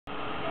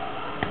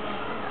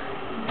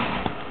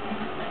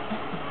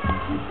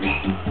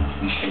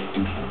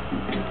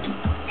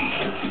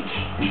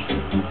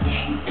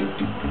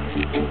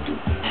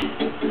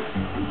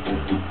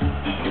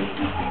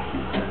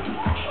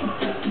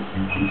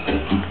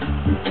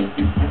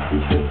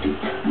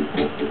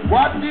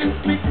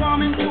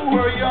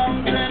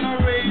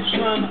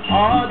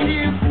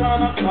Party's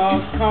gonna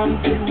cause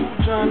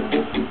confusion,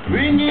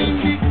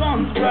 bringing the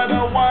guns,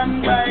 brother,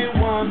 one by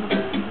one.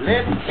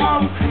 Let's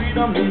have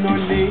freedom in our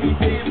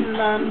native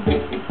land.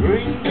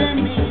 Bring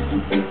them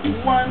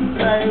in, one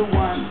by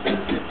one.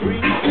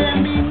 Bring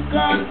them in,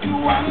 cause you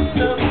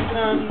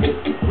understand.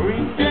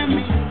 Bring them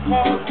in,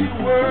 cause the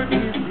word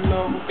is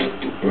love.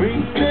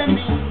 Bring them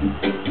in.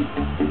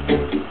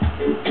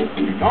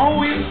 Now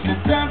it's the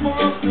time for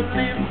us to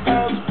live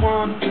as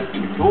one.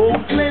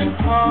 Don't let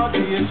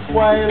parties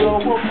spoil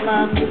our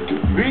plan.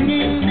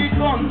 Bringing the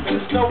guns,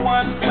 sister,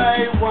 one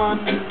by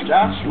one.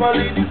 Joshua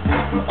lead the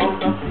people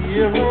out of the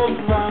heroes'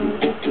 land.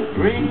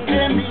 Bring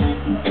them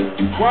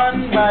in,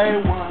 one by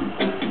one.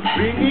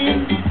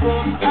 Bringing the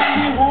guns and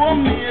the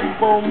homemade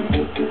bomb.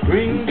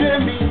 Bring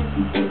them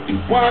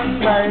in, one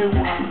by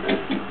one.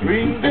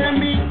 Bring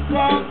them in,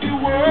 cause the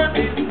word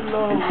is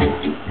love.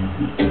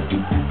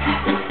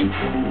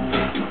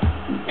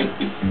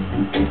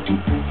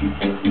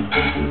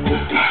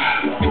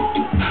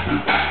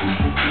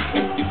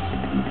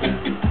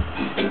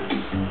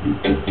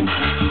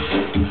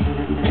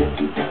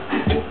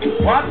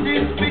 What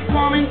is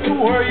becoming to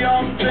our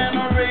young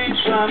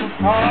generation?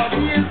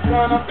 Parties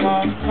gonna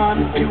cause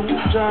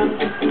confusion,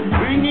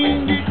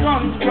 bringing the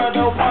guns,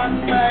 brother,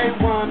 one by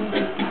one.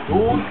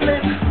 Don't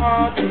let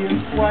parties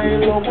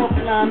spoil our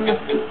plan.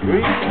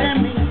 Bring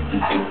them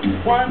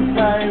in, one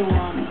by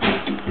one.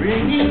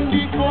 Bringing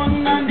the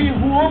gun and the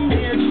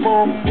homemade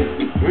bomb.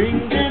 Bring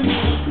them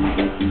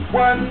in,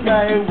 one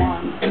by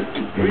one.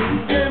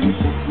 Bring them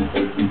in.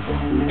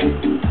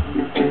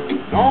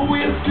 Now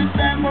it's the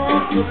time for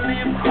us to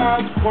live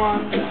as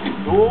one.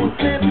 Don't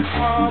let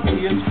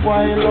parties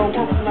spoil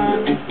our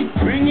plan.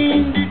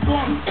 Bringing the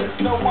guns,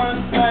 sister,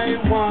 one by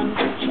one.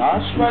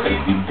 Joshua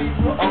lead the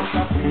people out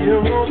of the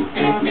heroes'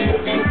 land.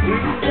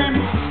 Bring them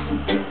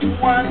in,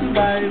 one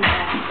by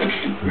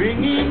one.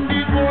 Bringing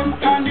the gun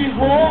and the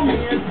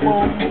homemade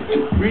bomb.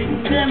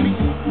 Bring them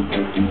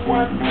in,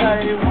 one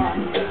by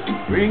one.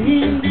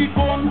 Bringing the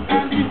gun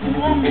and the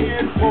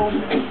homemade bomb.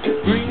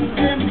 Bring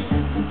them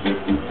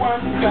in,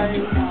 one by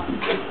one.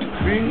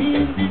 Bring